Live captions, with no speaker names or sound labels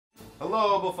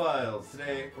Hello, Obophiles!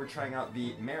 Today we're trying out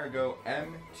the Marigaux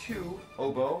M2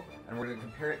 Oboe, and we're going to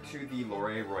compare it to the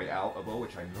Lore Royale Oboe,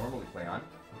 which I normally play on.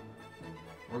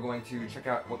 We're going to check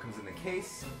out what comes in the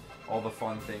case, all the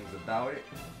fun things about it,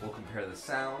 we'll compare the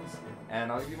sounds,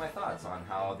 and I'll give you my thoughts on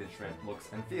how the instrument looks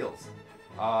and feels.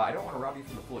 I don't want to rob you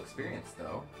from the full experience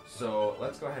though, so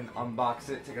let's go ahead and unbox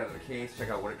it, take it out of the case, check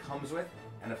out what it comes with,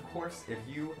 and of course, if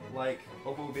you like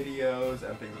oboe videos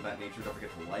and things of that nature, don't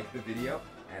forget to like the video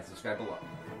and subscribe below.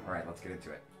 Alright, let's get into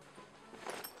it.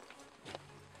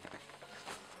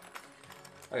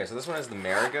 Okay, so this one is the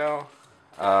Marigaux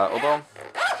Oboe.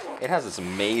 It has this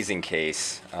amazing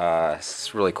case.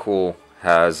 It's really cool.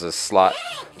 Has a slot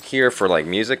here for like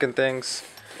music and things.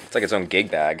 It's like its own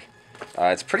gig bag.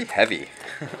 It's pretty heavy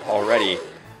already.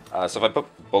 So if I put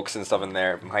books and stuff in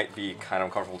there, it might be kind of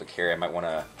uncomfortable to carry. I might want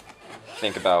to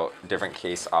think about different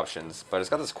case options. But it's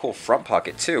got this cool front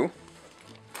pocket too.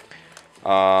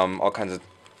 All kinds of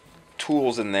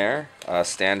tools in there.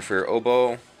 Stand for your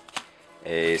oboe.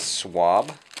 A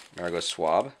swab. Marigaux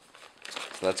swab.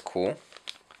 So that's cool.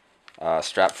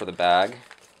 Strap for the bag.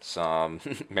 Some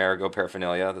Marigaux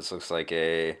paraphernalia. This looks like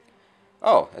a...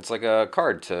 Oh, it's like a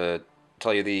card to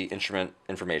tell you the instrument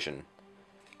information.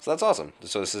 So that's awesome.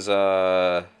 So this is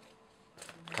kind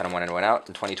of went in and went out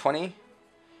in 2020.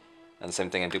 And the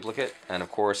same thing in duplicate. And of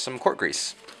course some cork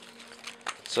grease.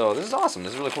 So this is awesome.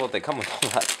 This is really cool that they come with all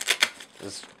that.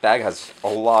 This bag has a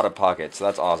lot of pockets, so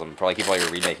that's awesome. Probably keep all your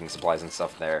remaking supplies and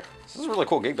stuff there. This is a really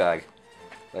cool gig bag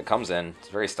that comes in. It's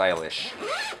very stylish.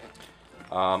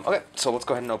 Okay, so let's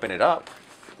go ahead and open it up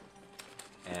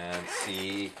and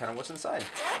see kind of what's inside.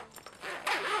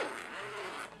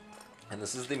 And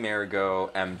this is the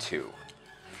Marigaux M2.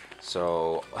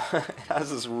 So it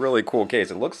has this really cool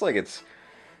case. It looks like it's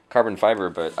carbon fiber,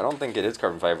 but I don't think it is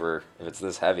carbon fiber if it's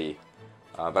this heavy.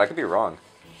 But I could be wrong.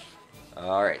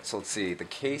 Alright, so let's see. The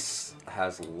case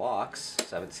has locks.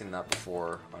 So I haven't seen that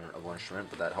before on an oboe instrument,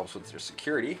 but that helps with your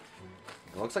security.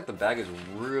 It looks like the bag is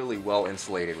really well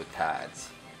insulated with pads.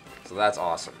 So that's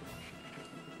awesome.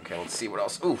 Okay, let's see what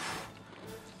else. Oof.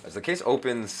 As the case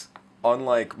opens,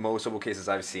 unlike most oboe cases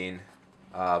I've seen,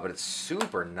 but it's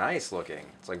super nice looking.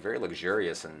 It's like very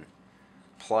luxurious and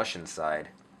plush inside.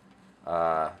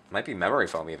 Might be memory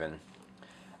foam even.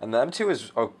 And the M2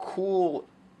 is a cool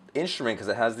instrument because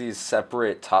it has these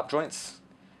separate top joints.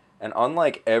 And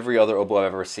unlike every other oboe I've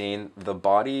ever seen, the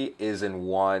body is in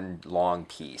one long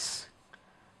piece.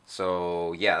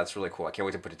 So yeah, that's really cool. I can't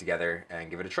wait to put it together and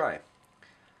give it a try.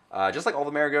 Just like all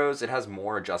the Marigauxs, it has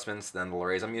more adjustments than the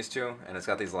Lores I'm used to. And it's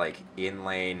got these like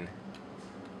in-lane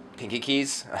pinky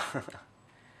keys.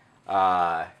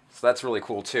 So that's really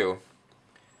cool too.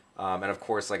 And of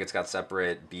course, like it's got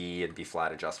separate B and B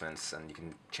flat adjustments, and you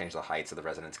can change the heights of the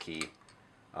resonance key.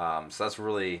 So that's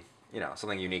really,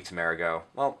 something unique to Marigaux.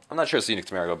 Well, I'm not sure it's unique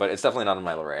to Marigaux, but it's definitely not on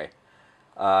my Lore.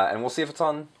 And we'll see if it's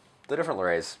on the different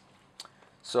Lores.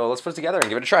 So let's put it together and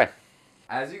give it a try.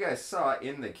 As you guys saw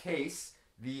in the case,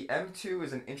 the M2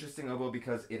 is an interesting oboe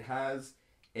because it has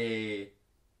a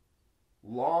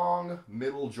long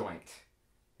middle joint,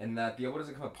 and that the oboe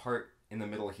doesn't come apart in the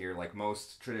middle here like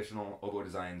most traditional oboe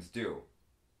designs do.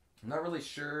 I'm not really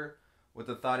sure what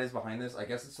the thought is behind this. I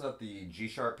guess it's so that the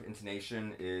G-sharp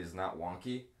intonation is not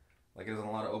wonky like it is on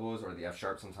a lot of oboes, or the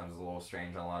F-sharp sometimes is a little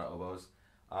strange on a lot of oboes.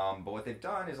 But what they've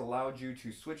done is allowed you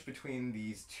to switch between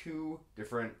these two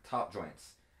different top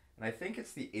joints. And I think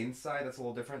it's the inside that's a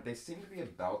little different. They seem to be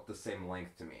about the same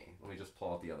length to me. Let me just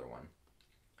pull out the other one.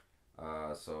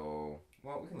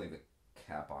 Well, we can leave the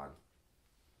cap on.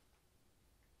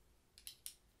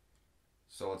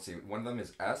 So let's see, one of them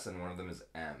is S and one of them is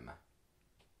M.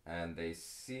 And they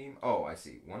seem, oh, I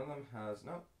see. One of them has,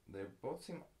 no, they both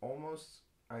seem almost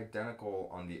identical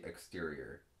on the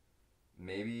exterior.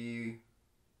 Maybe,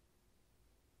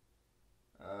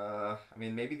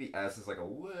 maybe the S is like a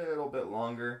little bit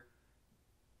longer.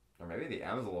 Or maybe the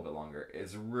M is a little bit longer.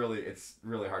 It's really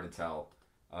hard to tell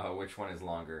which one is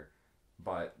longer.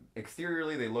 But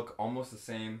exteriorly, they look almost the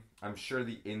same. I'm sure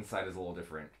the inside is a little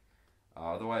different.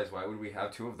 Otherwise, why would we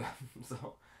have two of them?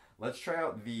 So let's try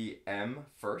out the M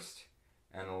first,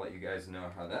 and I'll let you guys know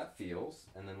how that feels,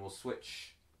 and then we'll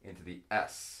switch into the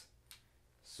S.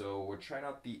 So we're trying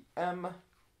out the M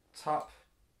top.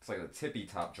 It's like a tippy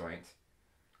top joint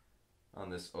on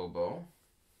this oboe.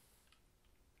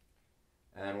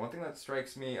 And one thing that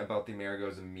strikes me about the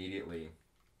Marigauxs immediately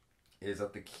is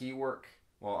that the key work,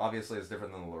 well, obviously it's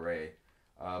different than the Lore,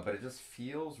 but it just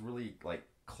feels really like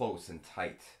close and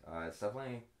tight. It's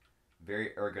definitely very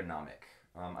ergonomic.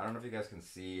 I don't know if you guys can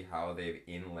see how they've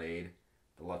inlaid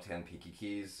the left-hand pinky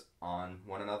keys on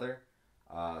one another.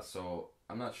 So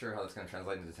I'm not sure how that's going to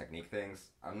translate into technique things.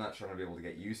 I'm not sure I'm going to be able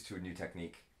to get used to a new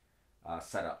technique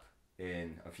setup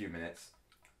in a few minutes,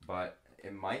 but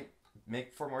it might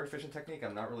make for a more efficient technique.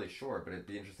 I'm not really sure, but it'd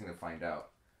be interesting to find out.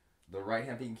 The right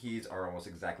hand picking keys are almost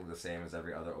exactly the same as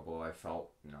every other oboe I've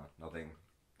felt. Nothing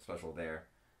special there.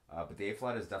 But the A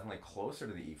flat is definitely closer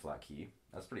to the E flat key.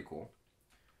 That's pretty cool.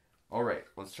 All right,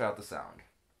 let's try out the sound.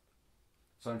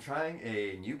 So I'm trying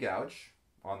a new gouge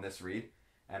on this reed,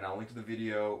 and I'll link to the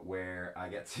video where I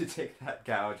get to take that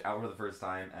gouge out for the first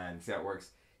time and see how it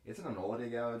works. It's an Anolade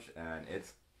gouge, and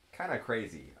it's kind of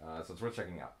crazy, so it's worth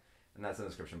checking out. And that's in the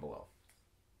description below.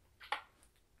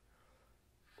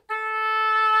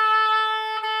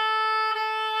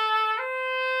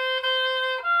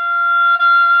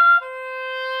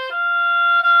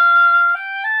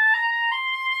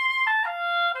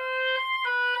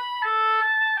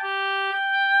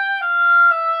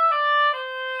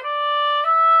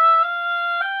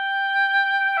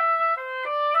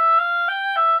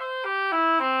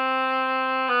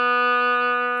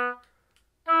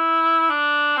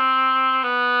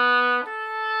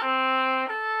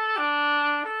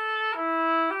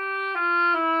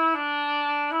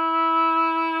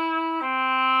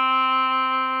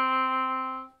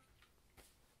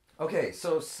 Okay,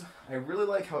 so I really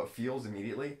like how it feels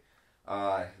immediately.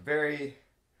 Very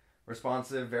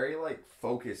responsive, very like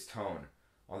focused tone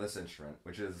on this instrument,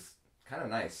 which is kind of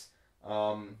nice.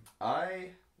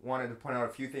 I wanted to point out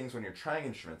a few things when you're trying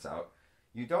instruments out.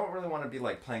 You don't really want to be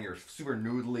like playing your super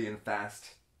noodly and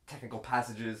fast technical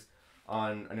passages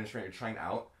on an instrument you're trying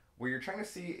out. What you're trying to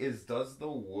see is, does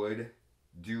the wood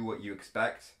do what you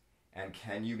expect, and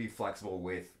can you be flexible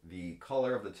with the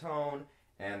color of the tone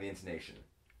and the intonation?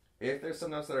 If there's some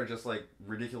notes that are just like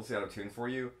ridiculously out of tune for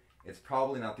you, it's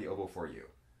probably not the oboe for you.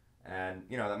 And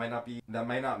that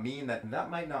might not mean that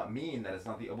it's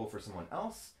not the oboe for someone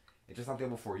else. It's just not the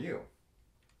oboe for you.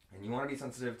 And you want to be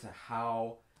sensitive to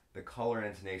how the color and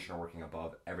intonation are working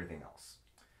above everything else.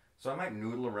 So I might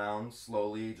noodle around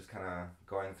slowly, just kind of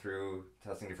going through,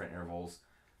 testing different intervals.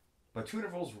 But two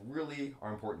intervals really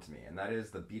are important to me, and that is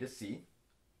the B to C.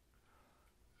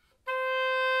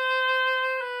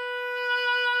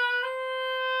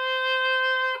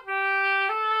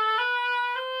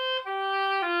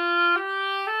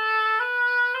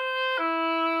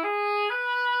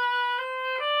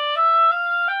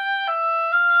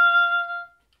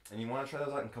 Try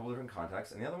those out in a couple different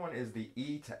contexts. And the other one is the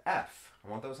E to F. I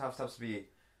want those half steps to be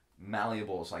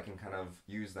malleable so I can kind of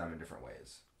use them in different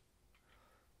ways.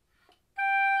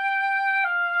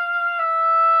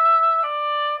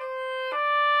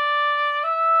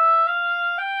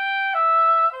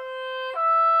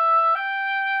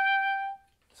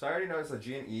 So I already noticed that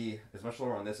G and E is much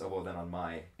lower on this oboe than on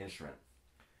my instrument.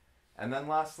 And then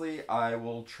lastly, I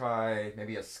will try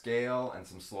maybe a scale and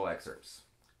some slow excerpts.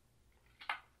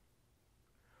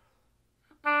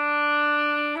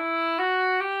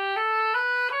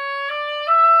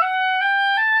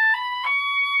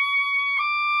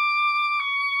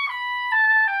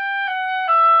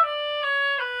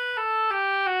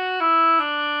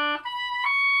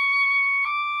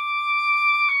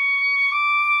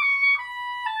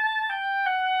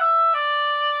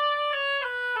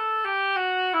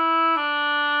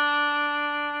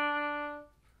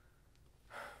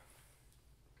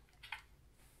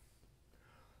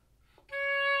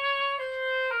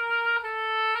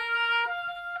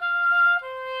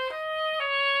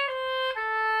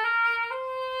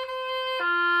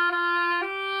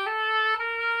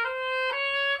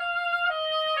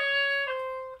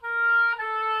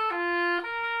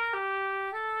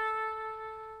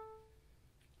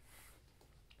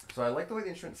 So I like the way the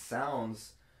instrument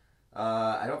sounds.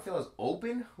 I don't feel as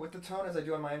open with the tone as I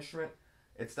do on my instrument.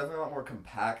 It's definitely a lot more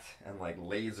compact and like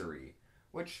lasery,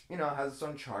 which, has its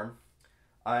own charm.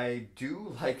 I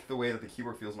do like the way that the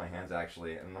keyboard feels in my hands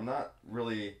actually, and I'm not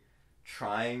really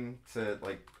trying to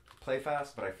like play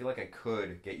fast, but I feel like I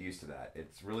could get used to that.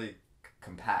 It's really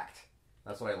compact.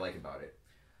 That's what I like about it.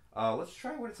 Let's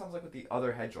try what it sounds like with the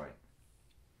other head joint.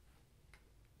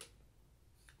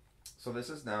 So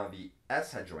this is now the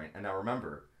S head joint, and now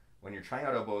remember, when you're trying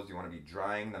out oboes, you want to be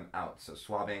drying them out, so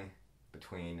swabbing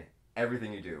between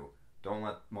everything you do. Don't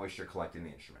let moisture collect in the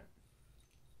instrument.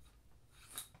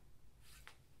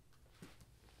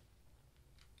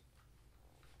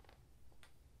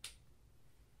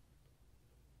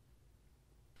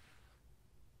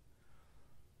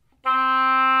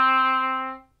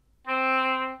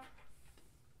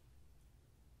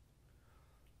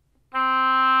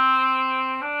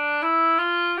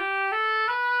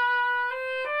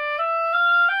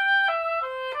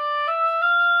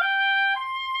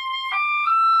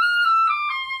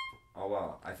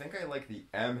 think I like the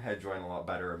M head joint a lot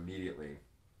better immediately.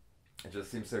 It just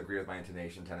seems to agree with my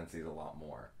intonation tendencies a lot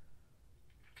more.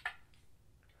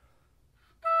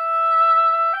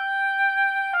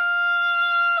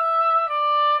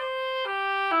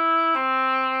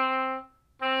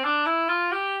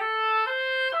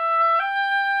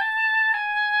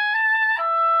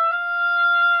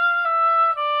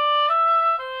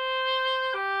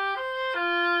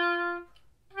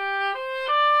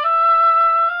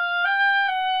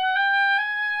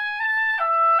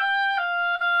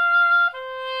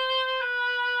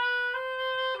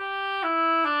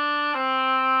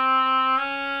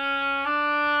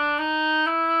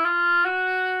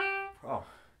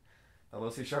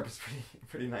 C sharp is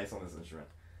pretty nice on this instrument.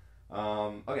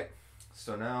 Okay,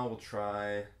 so now we'll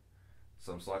try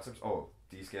some select steps. Oh,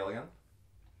 D scale again.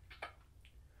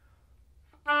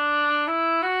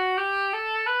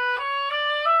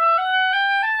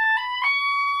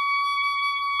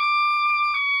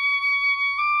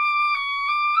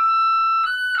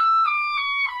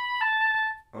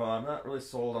 Well, I'm not really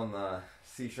sold on the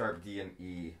C sharp, D, and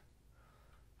E.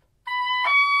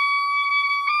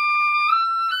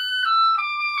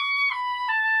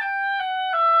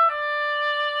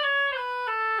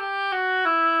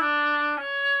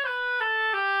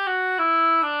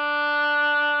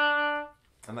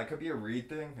 And that could be a reed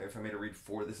thing. If I made a reed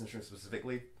for this instrument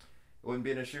specifically, it wouldn't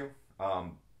be an issue.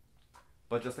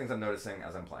 But just things I'm noticing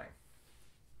as I'm playing.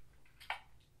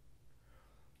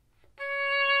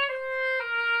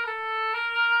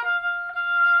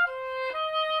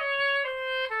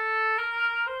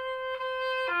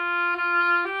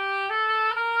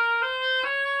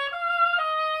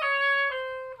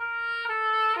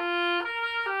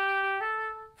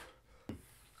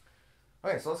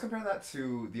 Okay, so let's compare that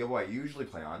to the oboe I usually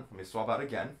play on. Let me swap out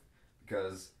again,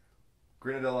 because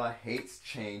Grenadilla hates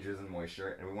changes in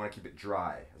moisture, and we want to keep it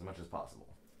dry as much as possible.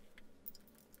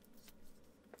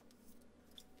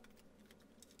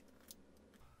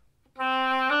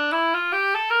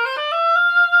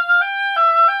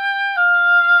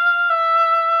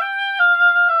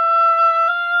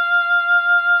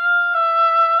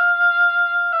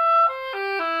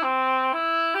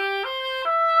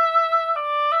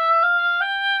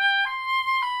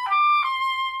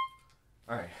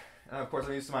 Alright, and of course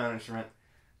I'm used to my own instrument,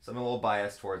 so I'm a little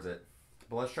biased towards it.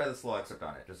 But let's try this little excerpt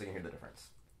on it, just so you can hear the difference.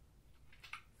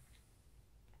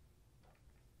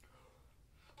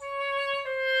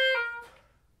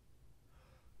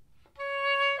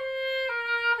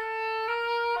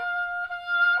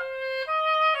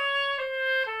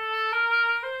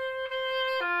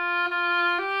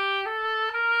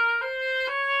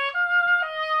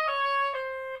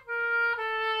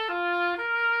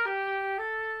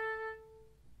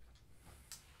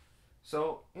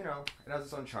 So, you know, it has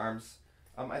its own charms.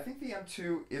 I think the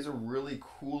M2 is a really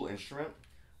cool instrument.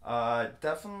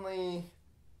 Definitely,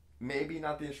 maybe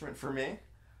not the instrument for me,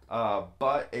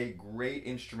 but a great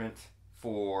instrument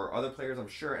for other players, I'm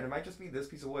sure. And it might just be this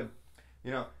piece of wood,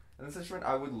 you know. And this instrument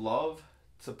I would love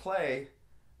to play,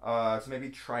 to maybe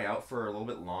try out for a little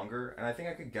bit longer. And I think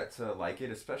I could get to like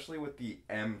it, especially with the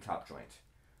M top joint.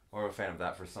 I'm a fan of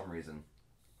that for some reason.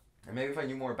 And maybe if I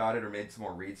knew more about it or made some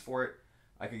more reads for it,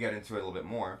 I could get into it a little bit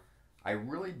more. I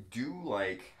really do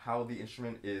like how the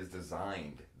instrument is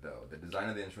designed, though. The design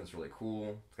of the instrument's really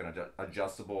cool. It's got an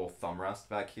adjustable thumb rest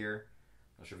back here.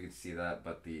 Not sure if you can see that,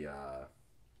 but there's a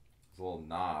little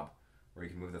knob where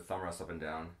you can move the thumb rest up and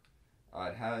down.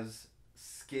 It has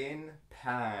skin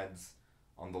pads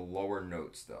on the lower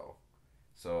notes, though.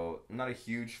 So I'm not a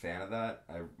huge fan of that.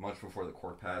 I much prefer the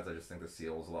cork pads. I just think the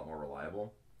seal is a lot more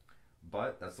reliable.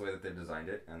 But that's the way that they've designed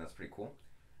it, and that's pretty cool.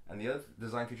 And the other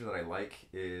design feature that I like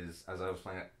is, as I was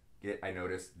playing it, I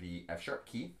noticed the F-sharp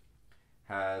key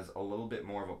has a little bit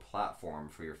more of a platform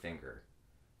for your finger.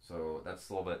 So that's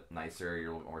a little bit nicer,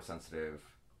 you're a little more sensitive.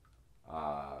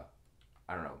 I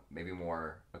don't know, maybe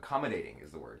more accommodating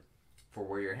is the word, for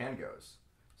where your hand goes.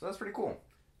 So that's pretty cool.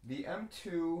 The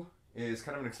M2 is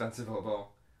kind of an expensive oboe.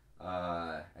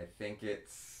 I think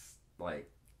it's like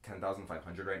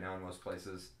 $10,500 right now in most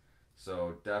places.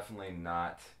 So definitely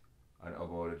not an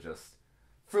oboe to just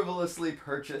frivolously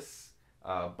purchase,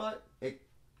 but it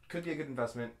could be a good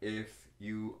investment if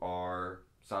you are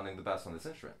sounding the best on this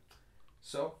instrument.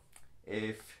 So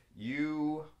if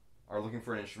you are looking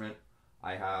for an instrument,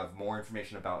 I have more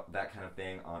information about that kind of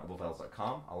thing on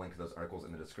oboefiles.com. I'll link to those articles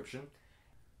in the description.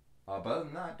 But other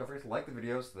than that, don't forget to like the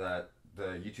video so that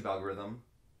the YouTube algorithm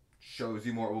shows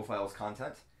you more oboe files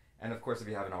content. And of course, if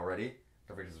you haven't already,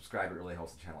 don't forget to subscribe. It really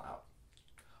helps the channel out.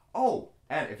 Oh,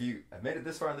 and if you have made it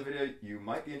this far in the video, you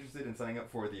might be interested in signing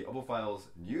up for the Oboe Files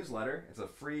newsletter. It's a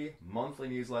free monthly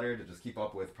newsletter to just keep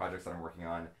up with projects that I'm working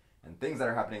on and things that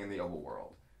are happening in the oboe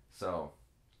world. So,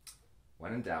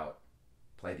 when in doubt,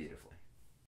 play beautifully.